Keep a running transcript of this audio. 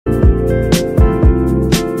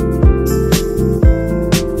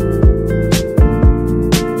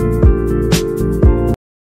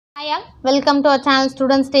Welcome to our channel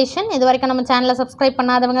Student Station. இது வரைக்கும் நம்ம சேனலை சப்ஸ்கிரைப்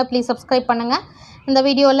பண்ணாதவங்க ப்ளீஸ் சப்ஸ்கிரைப் பண்ணுங்க. இந்த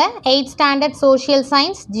வீடியோவில் 8th Standard Social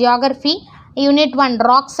Science Geography Unit 1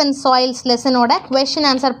 Rocks and Soils லெசனோட question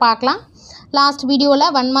answer பார்க்கலாம். லாஸ்ட் வீடியோவில்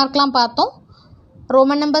 1 மார்க்லாம் பார்த்தோம்.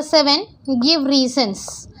 Roman number 7 give reasons.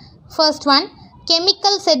 First one,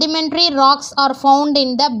 chemical sedimentary rocks are found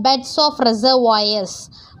in the beds of reservoirs.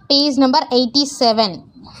 Page number 87.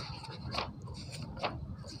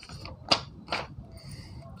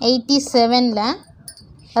 87ல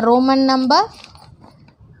Roman number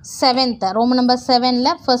 7th Roman number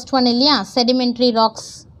 7ல first one இல்லையா sedimentary rocks.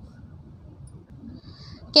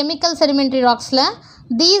 Chemical sedimentary rocksல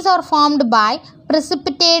these are formed by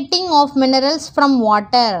precipitating of minerals from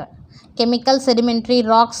water. Chemical sedimentary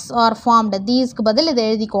rocks are formed. Theseக்கு பதில் இதை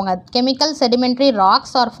எழுதிக்கோங்க. Chemical sedimentary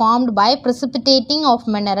rocks are formed by precipitating of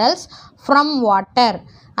minerals from water.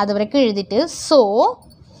 அது வரைக்கும் எழுதிட்டு so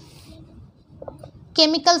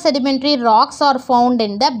chemical sedimentary rocks are found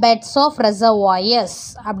in the beds of reservoirs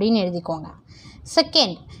அப்படின்னு எழுதிக்கோங்க.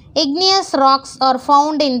 Second, igneous rocks are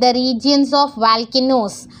found in the regions of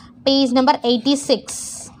volcanoes. Page number 86.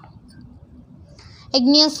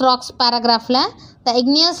 Igneous rocks paragraphல the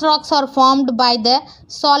igneous rocks are formed by the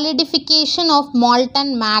solidification of molten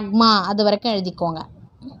magma. அது வரைக்கும் எழுதிக்கோங்க.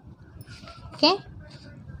 Okay.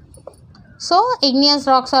 So, igneous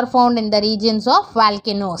rocks are found in the regions of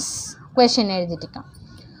volcanoes. Question எழுதிட்டுக்கேன்.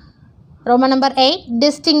 Roman number 8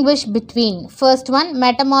 distinguish between first one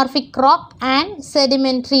metamorphic rock and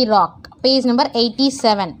sedimentary rock. Page number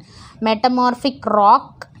 87. Metamorphic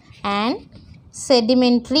rock and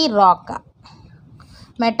sedimentary rock.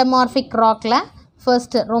 Metamorphic rockல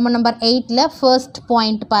first Roman number 8ல first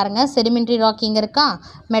point பாருங்க sedimentary rock இங்க இருக்கா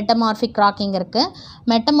metamorphic rock இங்க இருக்கு.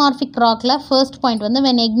 Metamorphic rockல first point வந்து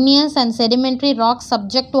when igneous and sedimentary rocks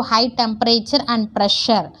subject to high temperature and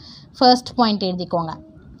pressure. First point எழுதிக்கோங்க.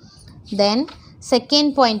 Then second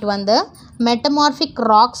point வந்து metamorphic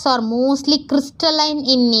rocks are mostly crystalline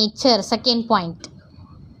in nature. Second point.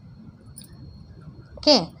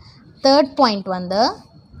 Okay. Third point வந்து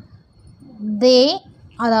they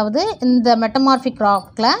அதாவது இந்த metamorphic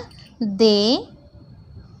rockல they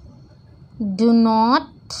do not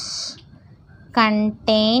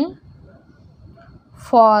contain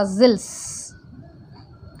fossils.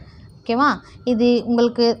 ஓகேவா இது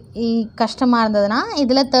உங்களுக்கு கஷ்டமாக இருந்ததுன்னா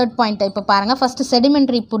இதில் தேர்ட் பாயிண்ட் இப்போ பாருங்கள் ஃபஸ்ட்டு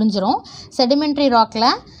செடிமெண்ட்ரி புரிஞ்சிடும் செடிமெண்ட்ரி ராக்கில்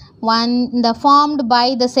இந்த ஃபார்ம்டு பை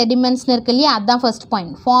த செடிமெண்ட்ஸ்னு இருக்கு இல்லையா அதுதான் first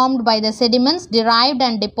point formed by the sediments derived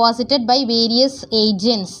and deposited by various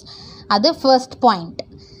agents அது ஃபர்ஸ்ட் பாயிண்ட்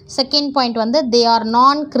செகண்ட் பாயிண்ட் வந்து தே ஆர்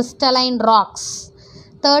நான் crystalline rocks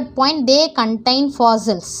third point they contain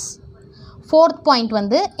fossils fourth point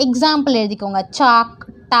வந்து example எழுதிக்கோங்க chalk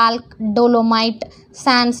talk டோலோமைட்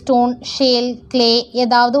sandstone shale clay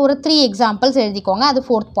ஏதாவது ஒரு 3 examples எழுதிக்கோங்க அது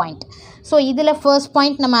fourth point so இதில் ஃபர்ஸ்ட்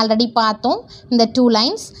பாயிண்ட் நம்ம ஆல்ரெடி பார்த்தோம் இந்த 2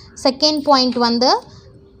 லைன்ஸ் செகண்ட் பாயிண்ட் வந்து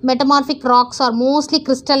metamorphic rocks are mostly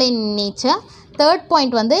crystalline in nature third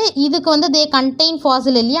point வந்து இதுக்கு வந்து தே கண்டெயின்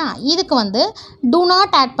ஃபாசில் இல்லையா இதுக்கு வந்து டூ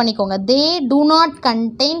நாட் ஆட் பண்ணிக்கோங்க they do not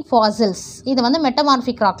contain fossils இது வந்து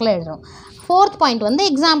மெட்டமார்பிக் ராக்கில் எழுதுகிறோம் ஃபோர்த் பாயிண்ட் வந்து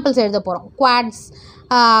எக்ஸாம்பிள்ஸ் எழுத போகிறோம்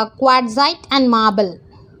குவாட்ஸைட் and marble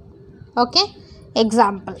okay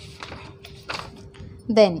example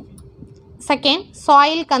then second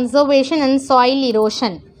soil conservation and soil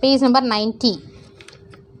erosion page number 90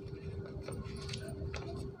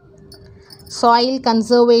 soil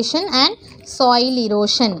conservation and soil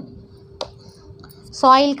erosion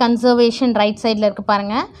soil conservation right side la irukku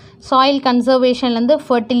parunga soil conservation la irundhu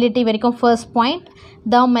fertility varaikum first point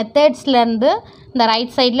the methods la irundhu the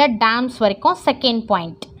right side la dams varaikum second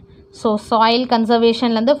point so soil conservation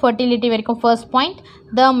la irundhu fertility varaikum first point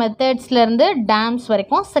the methods la irundhu dams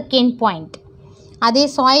varaikum second point adhe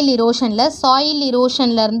soil erosion la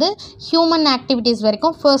irundhu human activities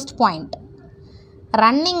varaikum first point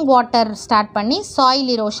running water start panni soil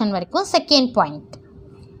erosion varaikum second point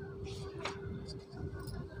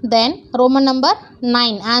then Roman number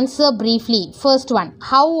 9 answer briefly first one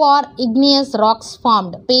how are igneous rocks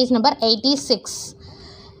formed page number 86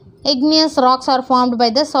 igneous rocks are formed by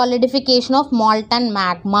the solidification of molten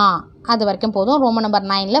magma அது வரைக்கும் போதும் Roman number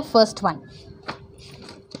 9ல first one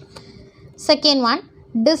second one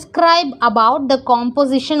describe about the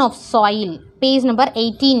composition of soil page number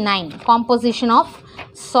 89 composition of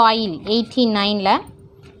soil 89ல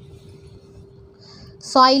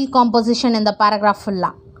soil composition in the paragraph full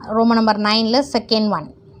Roman number 9ல second one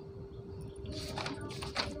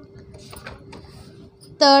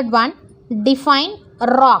third one define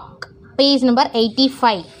rock page number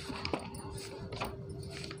 85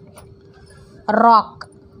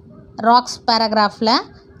 rocks paragraphல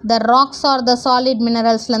the rocks or the solid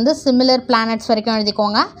minerals வந்து similar planets வரைக்கும்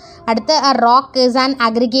எழுதிக்கோங்க. அடுத்து a rock is an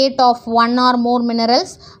aggregate of one or more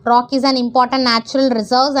minerals. Rock is an important natural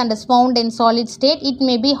resource and is found in solid state. It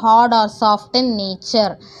may be hard or soft in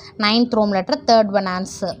nature. 9th Roman letter, third one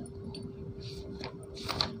answer.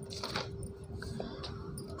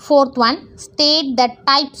 4th one, state the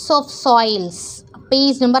types of soils.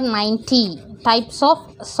 Page number 90. Types of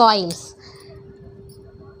soils.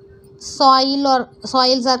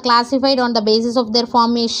 Soils are classified on the basis of their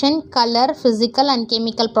formation, color, physical and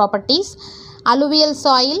chemical properties. Alluvial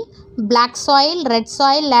soil, black soil, red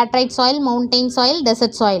soil, laterite soil, mountain soil,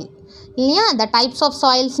 desert soil. இல்லையா the types of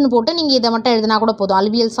soilsனு போட்டு நீங்கள் இதை மட்டும் எழுதினா கூட போதும்.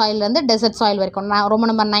 Alluvial சாயிலேருந்து dessert soil வரைக்கும்.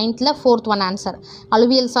 ரொம்ப number 9th 4th one answer.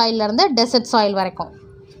 Alluvial சாயிலேருந்து dessert soil வரைக்கும்.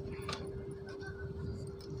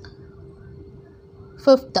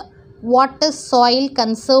 5th, what is soil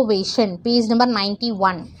conservation? Page number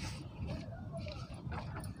 91.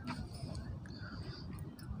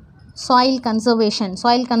 soil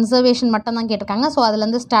conservation மட்டும் தான் கேட்டிருக்காங்க. ஸோ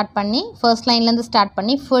அதுலேருந்து ஸ்டார்ட் பண்ணி ஃபர்ஸ்ட் லைன்லேருந்து ஸ்டார்ட்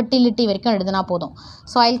பண்ணி ஃபர்டிலிட்டி வரைக்கும் எழுதினா போதும்.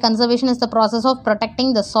 soil conservation is the process of protecting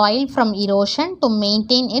the soil from erosion to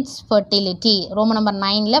maintain its fertility. Roman number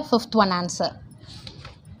 9 5th one answer.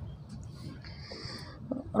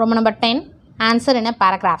 Roman number 10, answer in a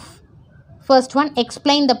paragraph. First one,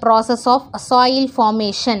 explain the process of soil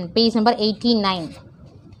formation. Page number 89.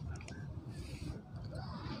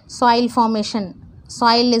 soil formation,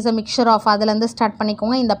 soil is a mixture of, அதுலேருந்து start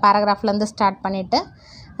பண்ணிக்கோங்க. இந்த பேராகிராஃப்லேருந்து start பண்ணிவிட்டு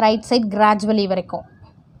right side gradually வரைக்கும்.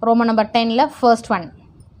 Roman number 10 first one.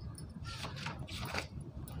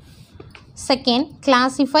 Second,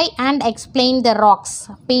 classify and explain the rocks.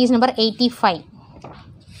 Page number 85.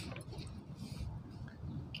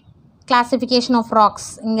 Classification of rocks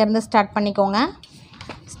இங்கேருந்து start பண்ணிக்கோங்க.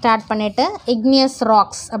 Start பண்ணிவிட்டு igneous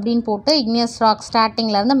rocks அப்படின்னு போட்டு இக்னியஸ் ராக்ஸ்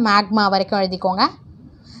ஸ்டார்டிங்லேருந்து மேக்மா வரைக்கும் எழுதிக்கோங்க.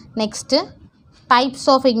 Next types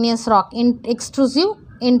of igneous rock, extrusive,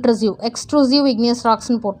 intrusive. Extrusive igneous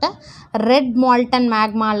rocksன்னு போட்டு red Malton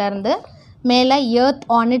மேக்மாலேருந்து மேலே earth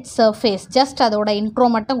on it surface, just அதோட இன்ட்ரோ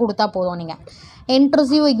மட்டும் கொடுத்தா போதும். நீங்கள்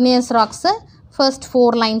intrusive igneous rocks first 4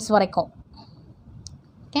 lines வரைக்கும்.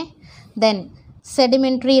 ஓகே, தென்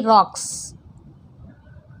sedimentary rocks.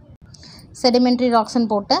 sedimentary rocksன்னு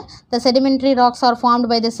போட்டு the sedimentary rocks are formed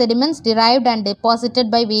by the sediments derived and deposited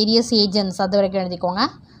by various agents, அது வரைக்கும் எழுதிக்கோங்க.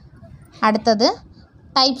 அடுத்தது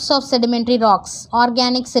types of sedimentary rocks.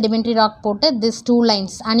 Organic sedimentary rock போட்டு திஸ் 2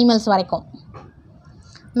 lines அனிமல்ஸ் வரைக்கும்.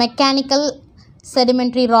 Mechanical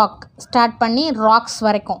sedimentary rock start பண்ணி rocks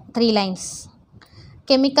வரைக்கும் 3 lines.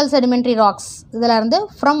 Chemical sedimentary rocks இதில் இருந்து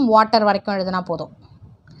ஃப்ரம் வாட்டர் வரைக்கும் எழுதினா போதும்.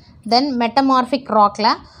 தென் metamorphic ராக்கில்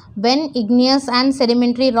when igneous and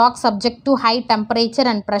sedimentary rock subject to high temperature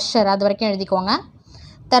and pressure, அது வரைக்கும் எழுதிக்கோங்க.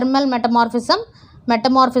 தெர்மல் மெட்டமார்ஃபிசம்,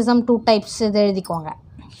 மெட்டமார்ஃபிசம் 2 types, இது எழுதிக்கோங்க.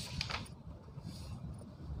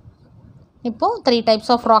 இப்போது 3 types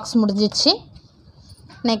ஆஃப் ராக்ஸ் முடிஞ்சிச்சு.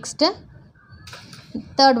 Next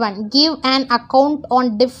third one, give an account on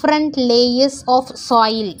different layers of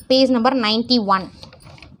soil. Page number 91.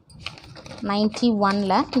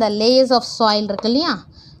 91ல் இந்த லேயர்ஸ் ஆஃப் சாயில் இருக்கு இல்லையா,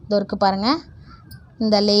 இது இருக்கு பாருங்கள்.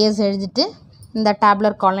 இந்த லேயர்ஸ் எழுதிட்டு இந்த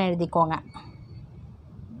டேப்லர் காலம் எழுதிக்கோங்க.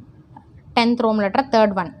 10th Roman letter,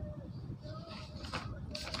 third one.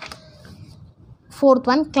 4th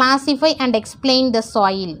one, classify and explain the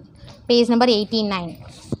soil. Page number 89.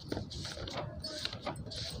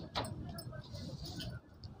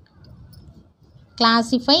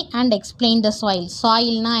 Classify and explain the soil.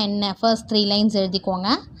 Soil na enna, first 3 lines எழுதிக்கோங்க.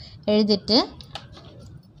 எழுதிட்டு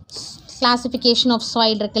classification of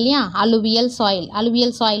soil இருக்கு இல்லையா, alluvial soil.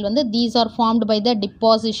 alluvial soil வந்து these are formed by the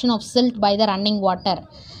deposition of silt by the running water.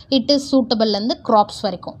 It is suitable and crops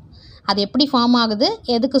வரைக்கும். அது எப்படி form ஆகுது,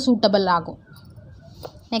 எதுக்கு சூட்டபிள் ஆகும்.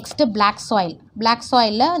 Next black soil. black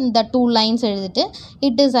soil இந்த 2 lines எழுதிட்டு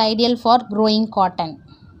it is ideal for growing cotton.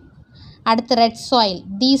 அடுத்து red soil.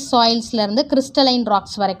 these soilsலேருந்து crystalline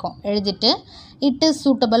rocks வரைக்கும் எழுதிட்டு it is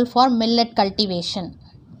suitable for millet cultivation.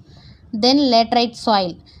 then laterite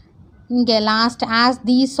soil. இங்கே last, as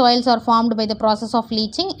these soils are formed by the process of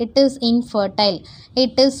leaching, it is infertile.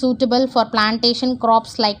 it is suitable for plantation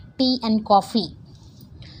crops like tea and coffee.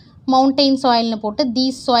 mountain soilனு போட்டு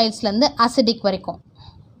these soilsலேருந்து acidic வரைக்கும்.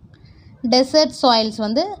 desert soils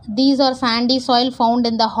வந்து these are sandy soil found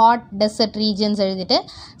in the hot desert regions எழுதிட்டு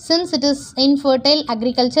since it is infertile,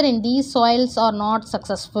 agriculture in these soils are not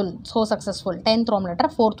successful. 10th Roman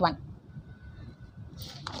letter, 4th one.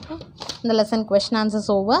 The lesson question answers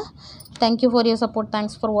over. Thank you for your support.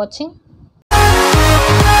 Thanks for watching.